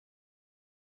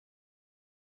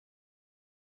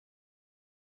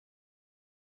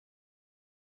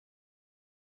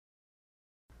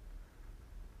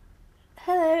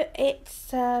Hello,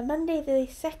 it's Monday the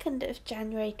 2nd of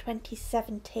January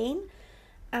 2017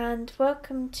 and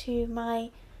welcome to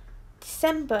my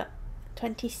December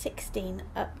 2016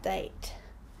 update.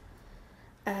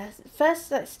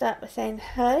 First, let's start by saying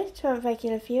hello to our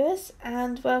regular viewers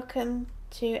and welcome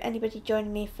to anybody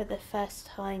joining me for the first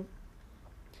time.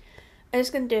 I'm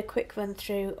just going to do a quick run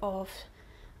through of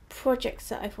projects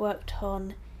that I've worked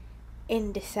on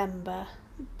in December.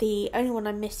 The only one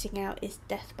I'm missing out is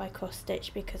Death by Cross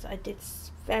Stitch because I did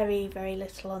very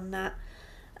little on that,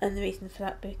 and the reason for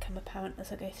that will become apparent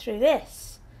as I go through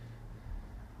this.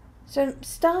 So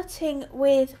starting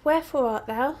with Wherefore Art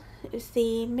Thou, it was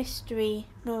the mystery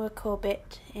Nora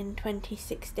Corbertt in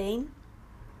 2016,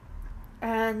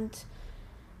 and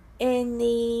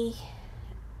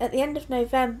at the end of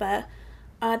November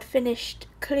I'd finished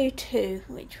Clue 2,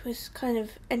 which was kind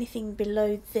of anything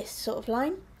below this sort of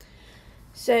line.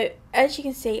 So as you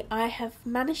can see, I have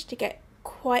managed to get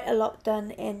quite a lot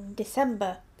done in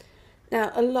December.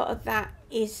 Now a lot of that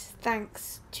is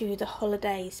thanks to the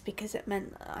holidays because it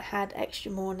meant that I had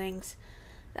extra mornings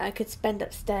that I could spend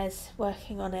upstairs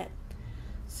working on it.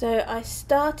 So I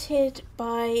started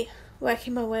by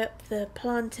working my way up the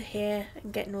planter here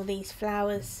and getting all these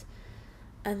flowers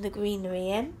and the greenery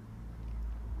in.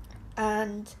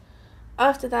 And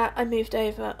after that I moved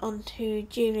over onto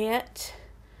Juliet.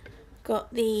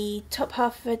 Got the top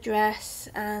half of her dress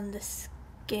and the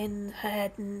skin,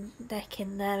 head and neck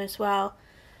in there as well.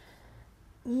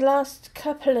 Last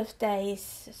couple of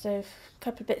days, so a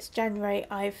couple of bits of January,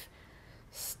 I've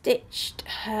stitched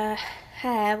her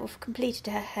hair, or completed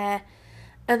her hair,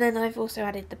 and then I've also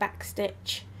added the back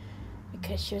stitch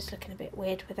because she was looking a bit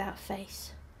weird without a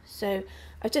face. So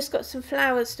I've just got some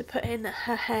flowers to put in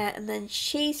her hair and then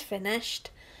she's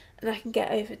finished. And I can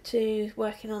get over to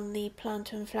working on the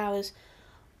planter and flowers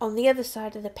on the other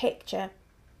side of the picture.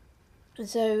 And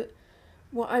so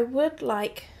what I would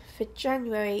like for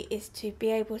January is to be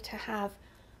able to have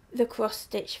the cross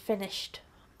stitch finished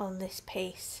on this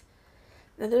piece.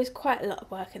 Now there is quite a lot of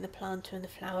work in the planter and the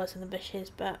flowers and the bushes,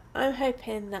 but I'm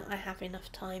hoping that I have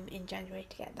enough time in January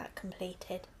to get that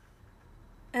completed.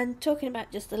 And talking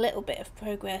about just a little bit of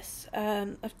progress,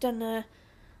 I've done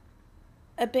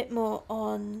a bit more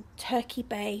on Turkey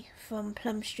Bay from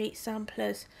Plum Street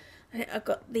Samplers.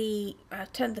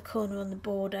 I've turned the corner on the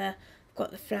border, I've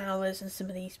got the flowers and some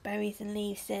of these berries and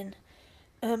leaves in.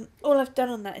 All I've done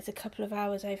on that is a couple of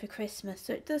hours over Christmas,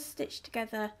 so it does stitch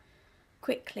together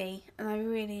quickly and I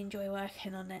really enjoy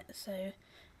working on it, so it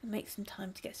makes some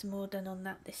time to get some more done on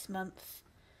that this month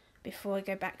before I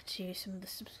go back to some of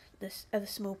the other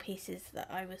small pieces that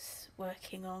I was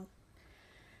working on.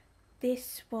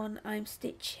 This one I'm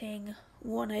stitching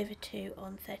 1/2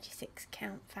 on 36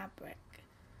 count fabric.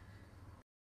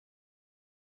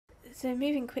 So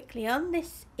moving quickly on,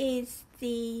 this is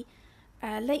the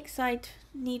Lakeside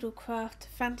Needlecraft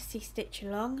Fantasy Stitch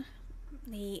Along.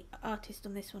 The artist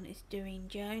on this one is Doreen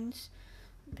Jones.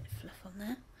 A bit of fluff on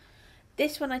there.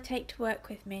 This one I take to work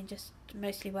with me and just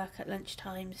mostly work at lunch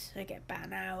times, so I get about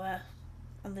an hour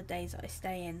on the days that I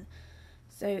stay in.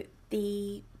 So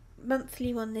the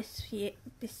monthly one this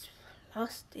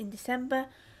last in December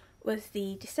was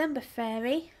the December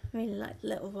Fairy. Really like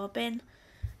Little Robin,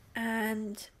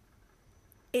 and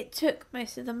it took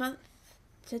most of the month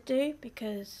to do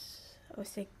because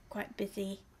obviously quite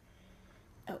busy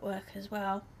at work as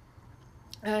well.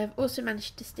 I've also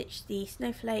managed to stitch the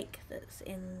snowflake that's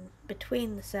in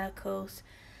between the circles,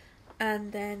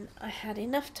 and then I had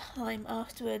enough time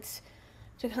afterwards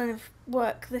to kind of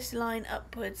work this line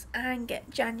upwards and get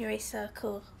January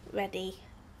circle ready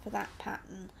for that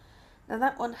pattern. Now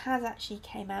that one has actually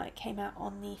came out, it came out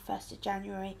on the 1st of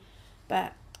January,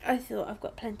 but I thought I've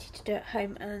got plenty to do at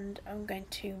home and I'm going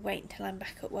to wait until I'm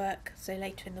back at work, so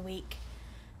later in the week,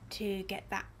 to get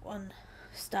that one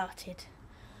started.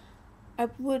 I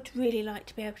would really like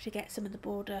to be able to get some of the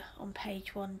border on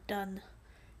page 1 done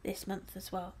this month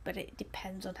as well, but it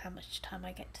depends on how much time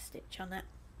I get to stitch on it.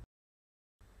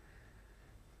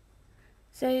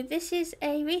 So this is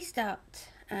a restart,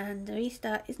 and a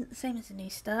restart isn't the same as a new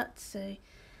start, so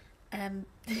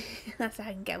that's how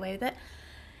I can get away with it.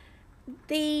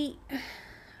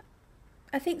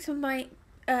 I think some of my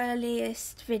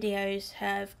earliest videos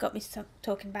have got me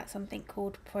talking about something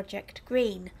called Project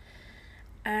Green,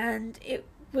 and it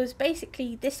was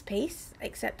basically this piece,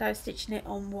 except I was stitching it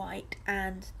on white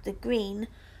and the green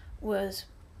was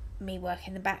me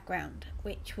working the background,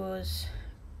 which was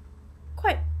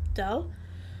quite dull.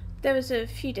 There was a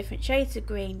few different shades of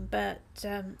green, but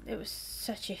it was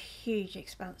such a huge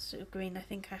expanse of green. I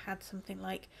think I had something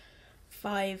like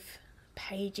 5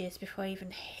 pages before I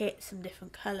even hit some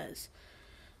different colours.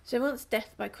 So once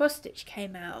Death by Cross Stitch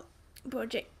came out,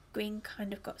 Project Green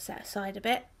kind of got set aside a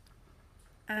bit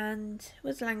and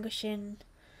was languishing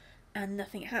and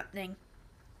nothing happening.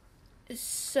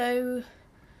 So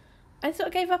I sort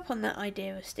of gave up on that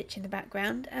idea of stitching the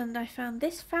background, and I found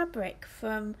this fabric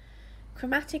from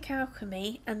Chromatic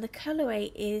Alchemy, and the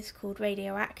colourway is called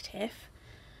Radioactive.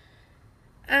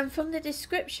 And from the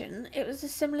description, it was a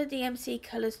similar DMC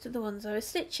colours to the ones I was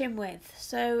stitching with,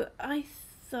 so I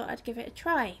thought I'd give it a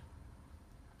try.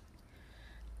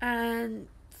 And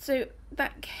so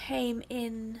that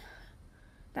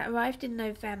arrived in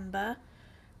November,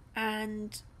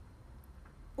 and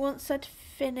once I'd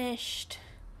finished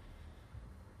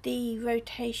the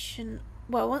rotation,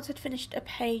 well, once I'd finished a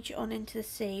page on Into the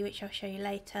Sea, which I'll show you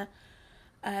later,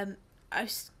 I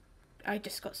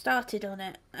just got started on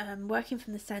it. Working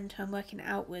from the centre, I'm working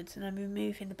outwards, and I'm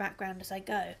removing the background as I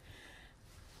go.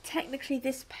 Technically,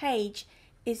 this page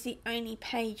is the only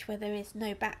page where there is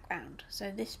no background, so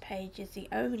this page is the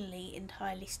only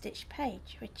entirely stitched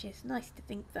page, which is nice to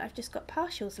think that I've just got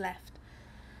partials left.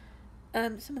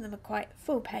 Some of them are quite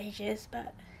full pages,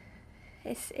 but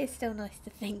it's still nice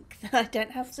to think that I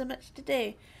don't have so much to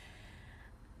do.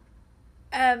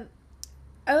 I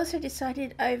also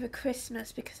decided over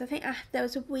Christmas, because I think there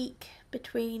was a week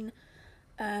between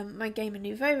my Game of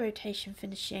Nouveau rotation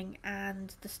finishing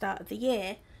and the start of the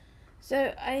year,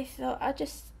 so I thought I'd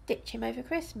just stitch him over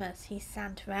Christmas. He's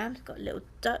Santa around, he's got a little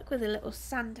duck with a little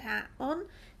Santa hat on,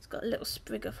 he's got a little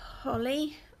sprig of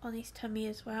holly on his tummy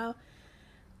as well,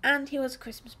 and he was a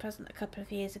Christmas present a couple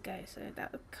of years ago, so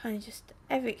that was kind of just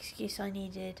every excuse I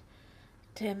needed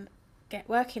to get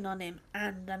working on him.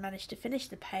 And I managed to finish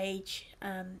the page.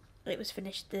 It was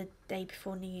finished the day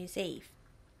before New Year's Eve.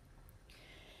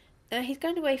 He's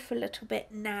going away for a little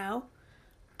bit now.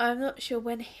 I'm not sure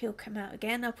when he'll come out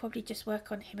again. I'll probably just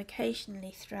work on him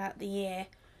occasionally throughout the year.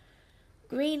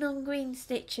 Green on green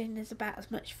stitching is about as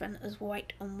much fun as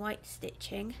white on white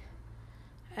stitching.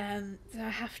 So I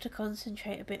have to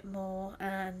concentrate a bit more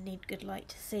and need good light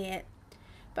to see it.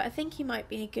 But I think he might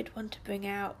be a good one to bring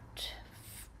out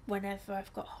whenever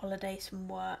I've got holidays from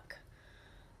work,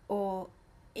 or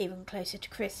even closer to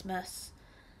Christmas.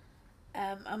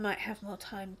 I might have more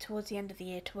time towards the end of the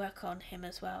year to work on him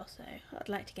as well, so I'd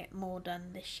like to get more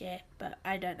done this year, but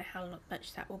I don't know how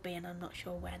much that will be, and I'm not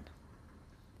sure when.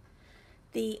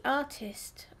 The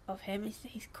artist of him,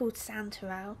 he's called Santa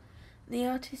Owl. The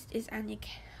artist is Anya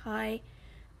Kai,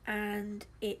 and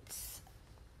it's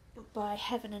by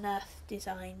Heaven and Earth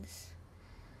Designs.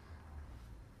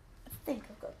 I think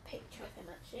I've got a picture of him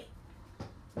actually.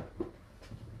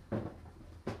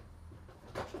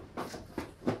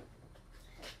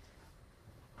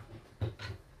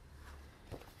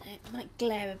 It might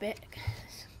glare a bit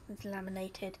because it's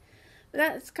laminated, but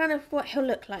that's kind of what he'll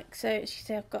look like. So as you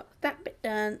see, I've got that bit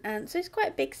done, and so it's quite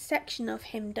a big section of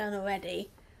him done already.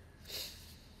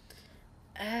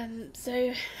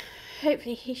 So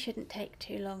hopefully he shouldn't take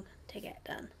too long to get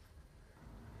done.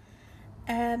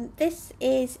 This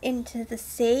is Into the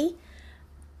Sea.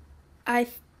 I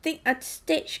think I'd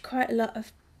stitched quite a lot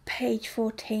of page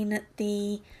 14 at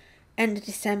the end of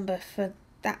December for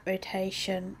that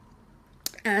rotation,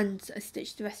 and I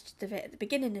stitched the rest of it at the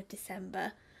beginning of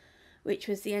December, which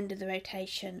was the end of the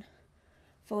rotation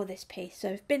for this piece. So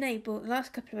I've been able, the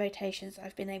last couple of rotations,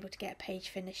 I've been able to get a page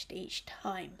finished each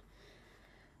time.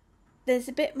 There's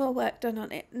a bit more work done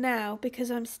on it now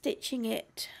because I'm stitching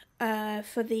it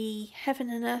for the Heaven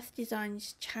and Earth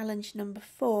Designs Challenge number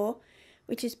 4,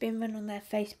 which has been run on their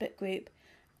Facebook group.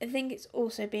 I think it's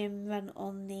also being run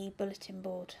on the bulletin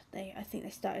board. I think they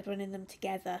started running them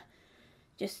together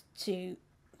just to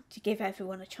give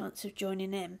everyone a chance of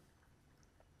joining in.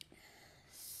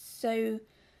 So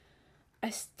I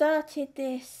started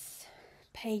this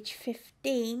page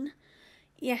 15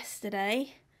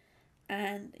 yesterday,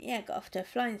 and yeah, got off to a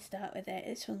flying start with it.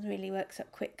 This one really works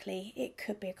up quickly. It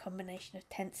could be a combination of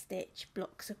tent stitch,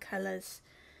 blocks of colours.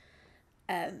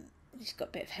 Just got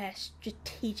a bit of hair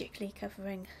strategically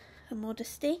covering her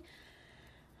modesty.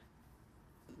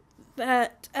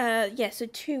 But yeah, so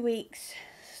 2 weeks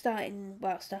starting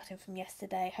from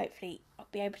yesterday. Hopefully I'll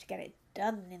be able to get it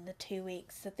done in the 2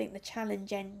 weeks. I think the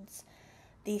challenge ends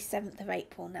the 7th of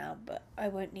April now, but I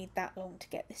won't need that long to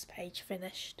get this page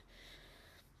finished.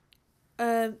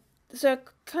 So I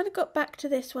kind of got back to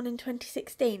this one in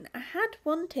 2016. I had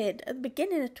wanted, at the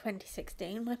beginning of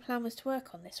 2016, my plan was to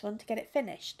work on this one to get it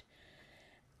finished.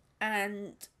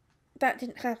 And that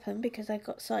didn't happen because I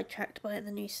got sidetracked by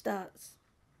the new starts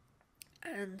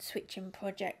and switching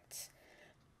projects.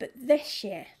 But this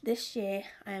year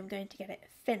I am going to get it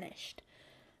finished.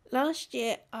 Last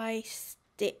year I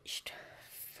stitched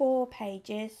 4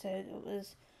 pages, so it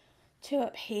was 2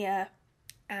 up here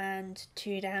and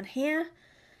 2 down here.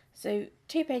 So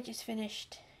 2 pages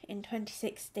finished in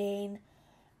 2016,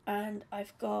 and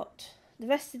I've got the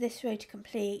rest of this row to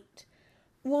complete,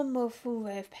 1 more full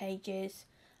row of pages,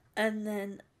 and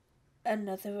then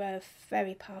another row of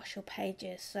very partial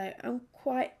pages. So I'm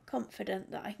quite confident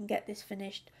that I can get this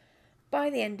finished by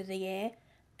the end of the year,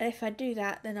 and if I do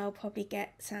that, then I'll probably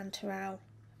get Santa out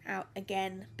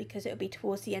again, because it'll be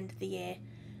towards the end of the year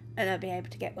and I'll be able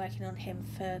to get working on him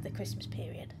for the Christmas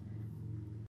period.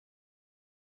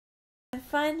 And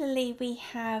finally we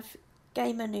have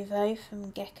Nouveau from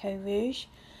Gecko Rouge.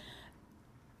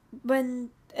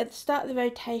 When at the start of the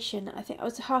rotation, I think I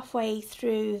was halfway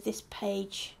through this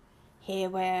page here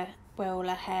where all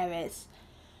her hair is.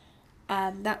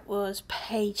 That was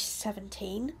page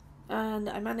 17, and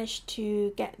I managed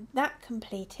to get that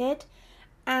completed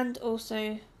and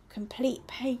also complete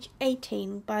page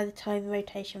 18 by the time the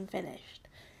rotation finished.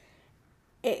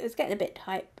 It was getting a bit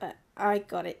tight, but I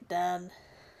got it done.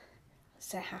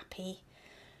 So happy.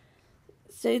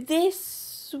 So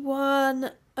this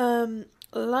one,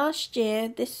 last year,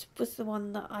 this was the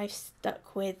one that I've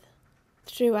stuck with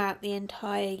throughout the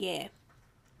entire year.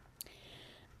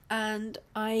 And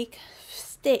I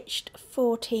stitched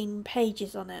 14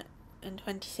 pages on it in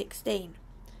 2016.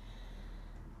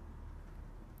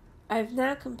 I've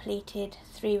now completed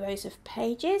 3 rows of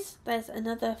pages. There's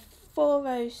another 4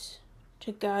 rows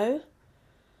to go.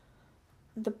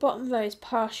 The bottom row is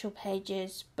partial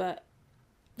pages, but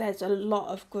there's a lot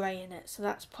of grey in it, so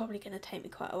that's probably going to take me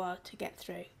quite a while to get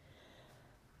through.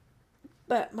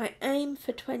 But my aim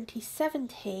for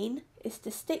 2017 is to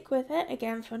stick with it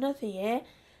again for another year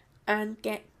and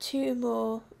get 2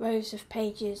 more rows of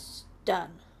pages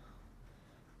done,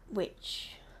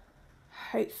 which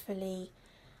hopefully,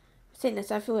 seeing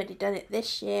as I've already done it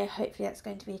this year, hopefully that's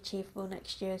going to be achievable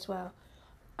next year as well.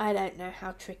 I don't know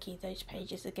how tricky those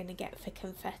pages are going to get for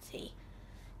confetti.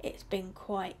 It's been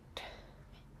quite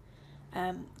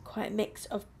a mix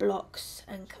of blocks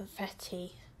and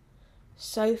confetti.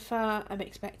 So far I'm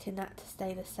expecting that to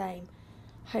stay the same.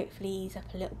 Hopefully ease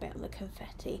up a little bit on the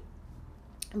confetti.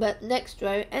 But next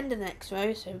row, end of next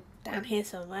row, so down here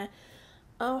somewhere,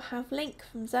 I'll have Link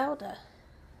from Zelda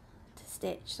to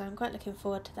stitch, so I'm quite looking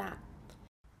forward to that.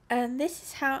 And this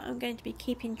is how I'm going to be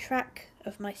keeping track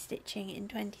of my stitching in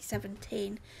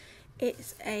 2017.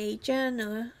 It's a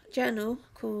journal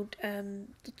called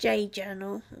the J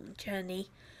Journal Journey.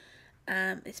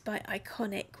 It's by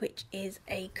Iconic, which is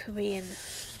a Korean,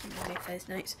 let me move those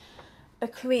notes, a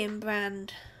Korean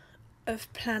brand of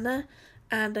planner,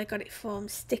 and I got it from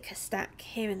Sticker Stack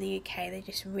here in the UK. They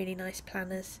do some really nice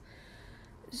planners.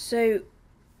 So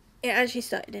it actually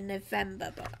started in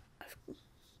November, but I've been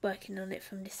working on it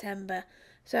from December.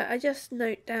 So I just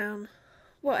note down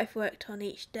what I've worked on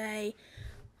each day,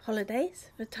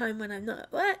 holidays, the time when I'm not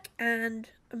at work, and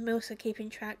I'm also keeping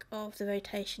track of the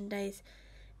rotation days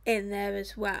in there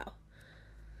as well.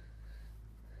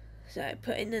 So I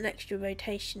put in an extra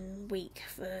rotation week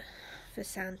for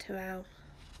Santa Owl.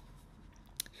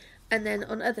 And then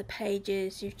on other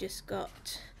pages you've just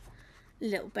got a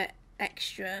little bit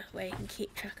extra where you can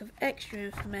keep track of extra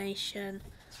information,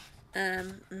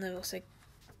 and I've also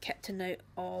kept a note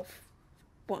of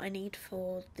what I need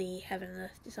for the Heaven and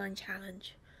Earth Design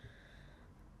Challenge.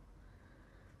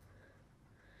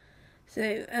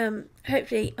 So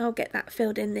hopefully I'll get that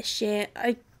filled in this year.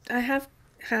 I have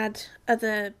had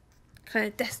other kind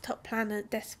of desk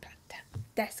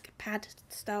pad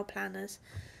style planners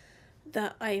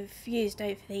that I've used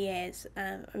over the years.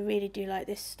 I really do like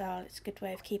this style. It's a good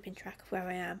way of keeping track of where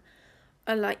I am.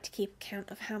 I like to keep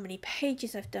count of how many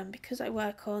pages I've done. Because I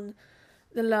work on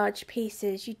the large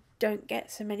pieces, you don't get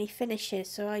so many finishes,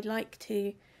 so I like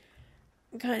to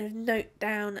kind of note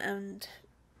down and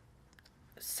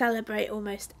celebrate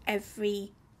almost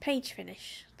every page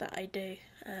finish that I do.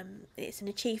 It's an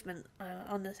achievement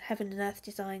on the Heaven and Earth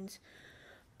Designs.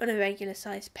 On a regular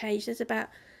sized page there's about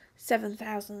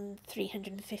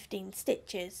 7,315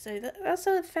 stitches, so that's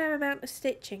a fair amount of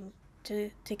stitching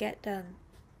to get done.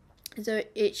 So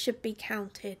it should be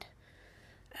counted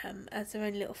as their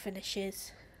own little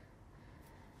finishes.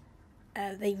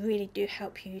 They really do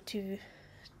help you to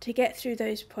get through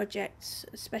those projects,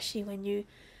 especially when you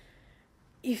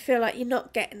feel like you're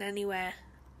not getting anywhere.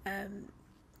 You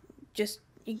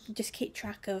can just keep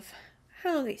track of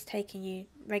how long it's taking you,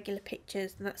 regular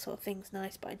pictures and that sort of thing's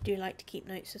nice, but I do like to keep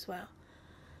notes as well.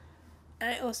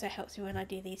 And it also helps me when I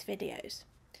do these videos.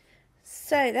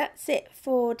 So that's it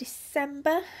for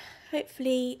December.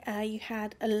 Hopefully you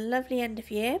had a lovely end of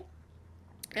year.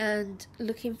 and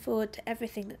looking forward to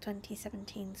everything that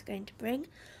 2017 is going to bring.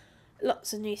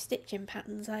 Lots of new stitching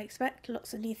patterns I expect,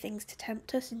 lots of new things to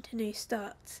tempt us into new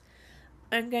starts.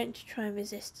 I'm going to try and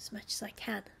resist as much as I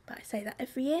can, but I say that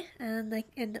every year and I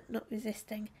end up not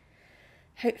resisting.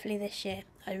 Hopefully this year.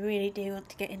 I really do want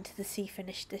to get into the sea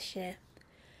finish this year.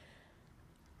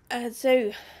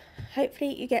 So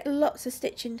hopefully you get lots of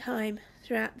stitching time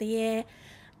throughout the year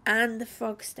and the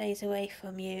frog stays away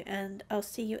from you, and I'll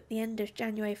see you at the end of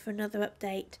January for another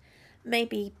update.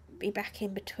 Maybe be back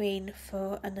in between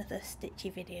for another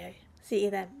stitchy video. See you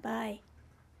then, bye.